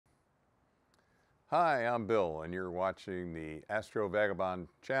Hi, I'm Bill, and you're watching the Astro Vagabond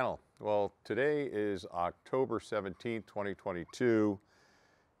channel. Well, today is October 17th, 2022,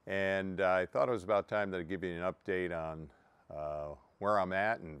 and I thought it was about time that I give you an update on where I'm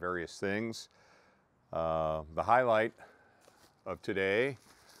at and various things. The highlight of today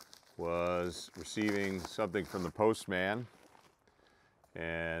was receiving something from the postman,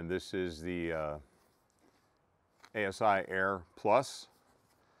 and this is the ASIAir Plus.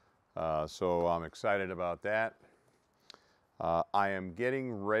 So I'm excited about that. I am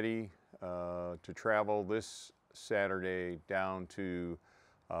getting ready to travel this Saturday down to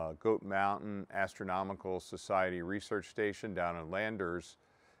Goat Mountain Astronomical Society Research Station down in Landers.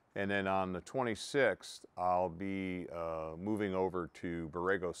 And then on the 26th, I'll be moving over to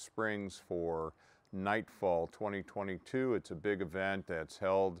Borrego Springs for Nightfall 2022. It's a big event that's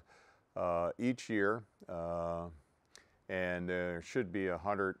held each year, and there should be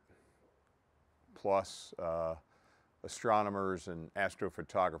 100 plus astronomers and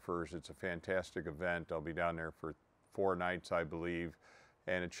astrophotographers. It's a fantastic event. I'll be down there for 4 nights, I believe,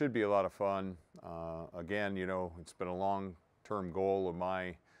 and it should be a lot of fun. Again, you know, it's been a long-term goal of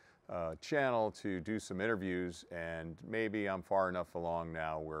my channel to do some interviews, and maybe I'm far enough along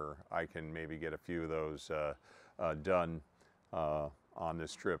now where I can maybe get a few of those done on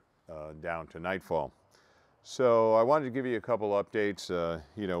this trip down to Nightfall. So I wanted to give you a couple updates.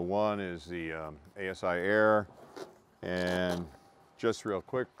 You know, one is the ASIair, and just real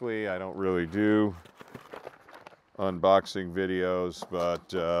quickly, I don't really do unboxing videos, but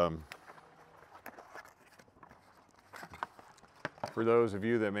for those of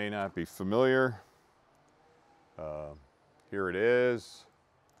you that may not be familiar, here it is.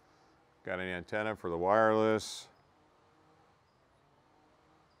 Got an antenna for the wireless.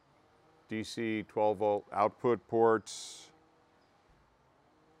 DC 12-volt output ports.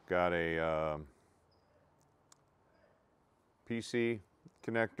 Got a PC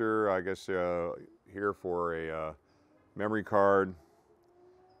connector, I guess here for a memory card.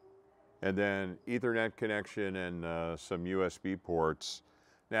 And then Ethernet connection and some USB ports.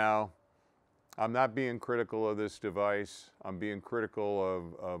 Now, I'm not being critical of this device. I'm being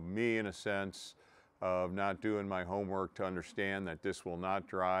critical of me in a sense, of not doing my homework to understand that this will not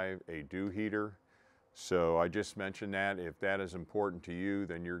drive a dew heater. So I just mentioned that. If that is important to you,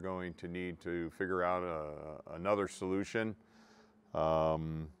 then you're going to need to figure out another solution.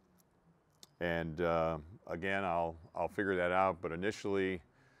 Again, I'll figure that out. But initially,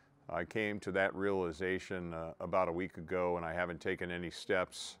 I came to that realization about a week ago, and I haven't taken any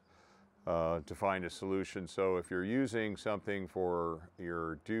steps to find a solution. So if you're using something for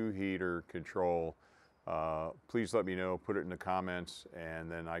your dew heater control, please let me know, put it in the comments,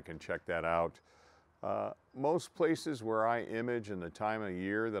 and then I can check that out. Most places where I image and the time of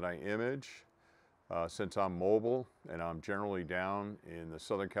year that I image, since I'm mobile and I'm generally down in the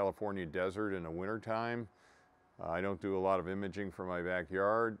Southern California desert in the wintertime, I don't do a lot of imaging from my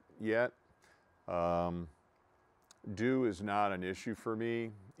backyard yet. Dew is not an issue for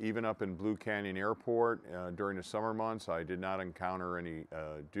me. Even up in Blue Canyon Airport during the summer months, I did not encounter any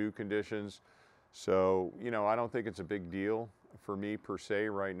dew conditions. So, you know, I don't think it's a big deal for me per se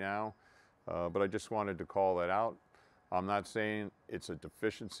right now, but I just wanted to call that out. I'm not saying it's a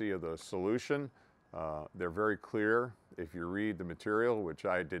deficiency of the solution. They're very clear, if you read the material, which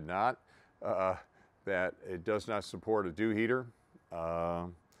I did not, that it does not support a dew heater.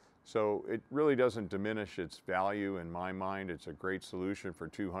 So it really doesn't diminish its value in my mind. It's a great solution for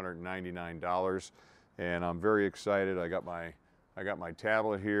 $299, and I'm very excited. I got my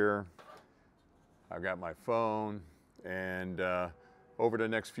tablet here. I've got my phone, and over the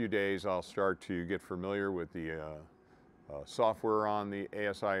next few days, I'll start to get familiar with the software on the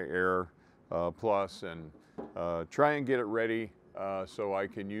ASIair Plus and try and get it ready so I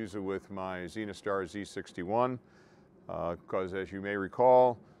can use it with my Zenithstar Z61. Because as you may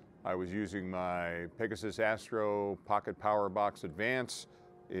recall, I was using my Pegasus Astro Pocket Power Box Advance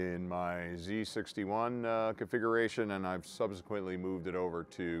in my Z61 configuration, and I've subsequently moved it over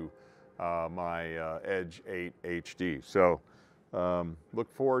to my EdgeHD. So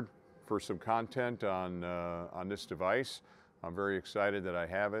look forward for some content on this device. I'm very excited that I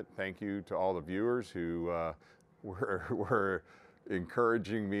have it. Thank you to all the viewers who were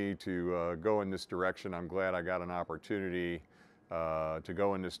encouraging me to go in this direction. I'm glad I got an opportunity to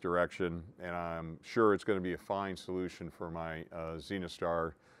go in this direction, and I'm sure it's going to be a fine solution for my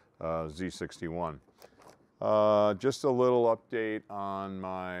Zenithstar Z61. Just a little update on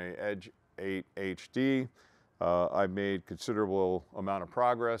my EdgeHD. I've made considerable amount of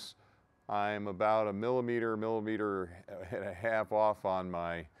progress. I'm about a millimeter and a half off on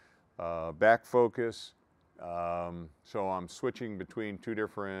my back focus. So I'm switching between two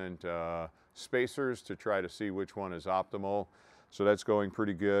different spacers to try to see which one is optimal. So that's going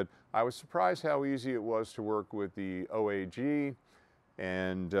pretty good. I was surprised how easy it was to work with the OAG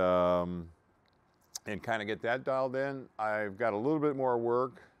and kind of get that dialed in. I've got a little bit more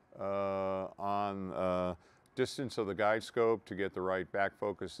work on distance of the guide scope to get the right back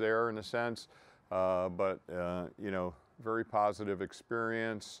focus there in a sense. But you know, very positive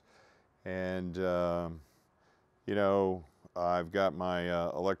experience. And you know, I've got my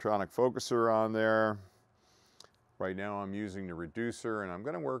electronic focuser on there. Right now I'm using the reducer, and I'm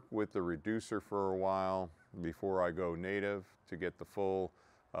going to work with the reducer for a while before I go native to get the full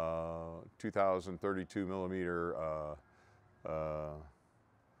 2032 millimeter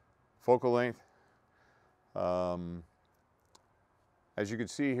focal length. As you can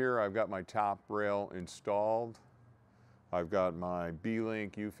see here, I've got my top rail installed. I've got my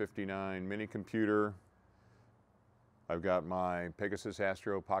B-Link U59 mini computer. I've got my Pegasus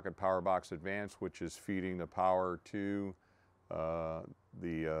Astro Pocket Power Box Advanced, which is feeding the power to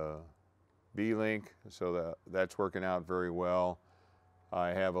the B-Link, so that's working out very well. I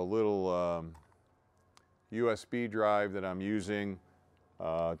have a little USB drive that I'm using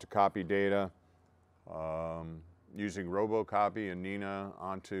to copy data, using RoboCopy and Nina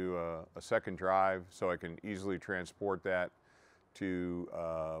onto a second drive so I can easily transport that to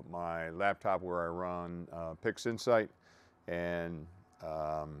my laptop where I run PixInsight, and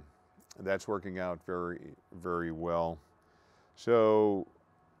that's working out very, very well. So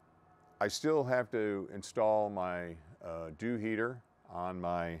I still have to install my dew heater on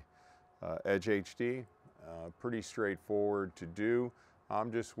my EdgeHD. Pretty straightforward to do.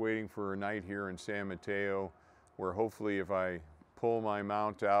 I'm just waiting for a night here in San Mateo where hopefully if I pull my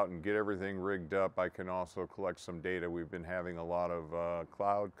mount out and get everything rigged up, I can also collect some data. We've been having a lot of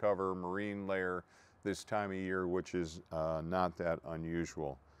cloud cover, marine layer this time of year, which is not that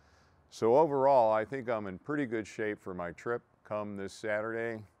unusual. So overall, I think I'm in pretty good shape for my trip come this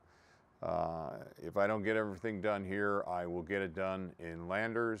Saturday. If I don't get everything done here, I will get it done in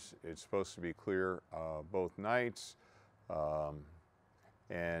Landers. It's supposed to be clear both nights.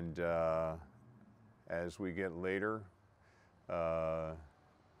 As we get later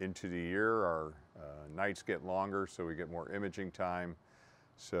into the year, our nights get longer, so we get more imaging time.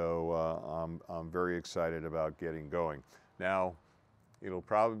 So I'm very excited about getting going. Now, it'll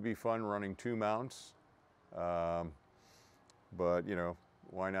probably be fun running two mounts, but you know,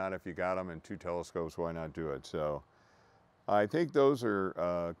 why not? If you got them and two telescopes, why not do it? So I think those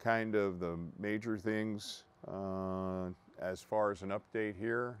are kind of the major things as far as an update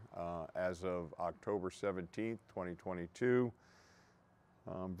here as of October 17th, 2022.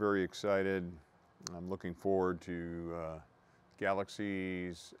 I'm very excited. I'm looking forward to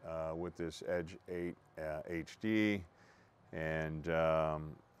galaxies with this Edge 8 HD, and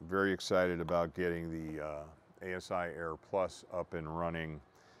very excited about getting the ASIAir Plus up and running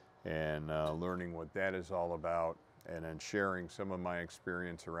and learning what that is all about, and then sharing some of my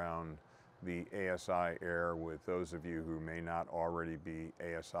experience around the ASIAir with those of you who may not already be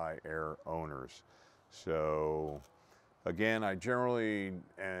ASIAir owners. So again, I generally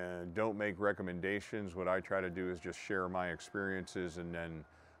don't make recommendations. What I try to do is just share my experiences and then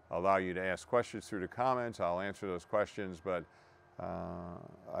allow you to ask questions through the comments. I'll answer those questions, but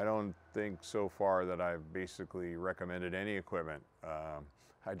I don't think so far that I've basically recommended any equipment.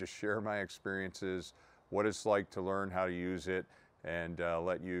 I just share my experiences, what it's like to learn how to use it, and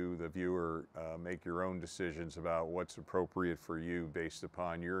let you, the viewer, make your own decisions about what's appropriate for you based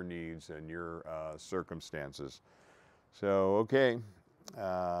upon your needs and your circumstances. So, okay,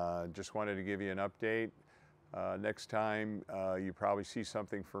 just wanted to give you an update. Next time you probably see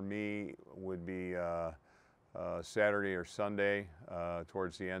something from me would be Saturday or Sunday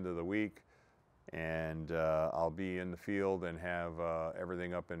towards the end of the week, and I'll be in the field and have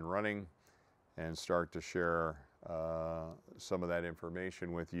everything up and running and start to share some of that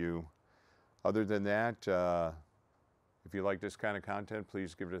information with you. Other than that, if you like this kind of content,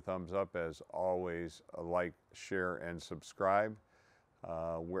 please give it a thumbs up. As always, like, share, and subscribe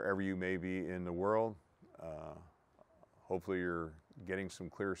wherever you may be in the world. Hopefully you're getting some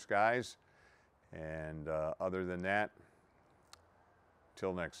clear skies. And other than that,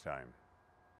 till next time.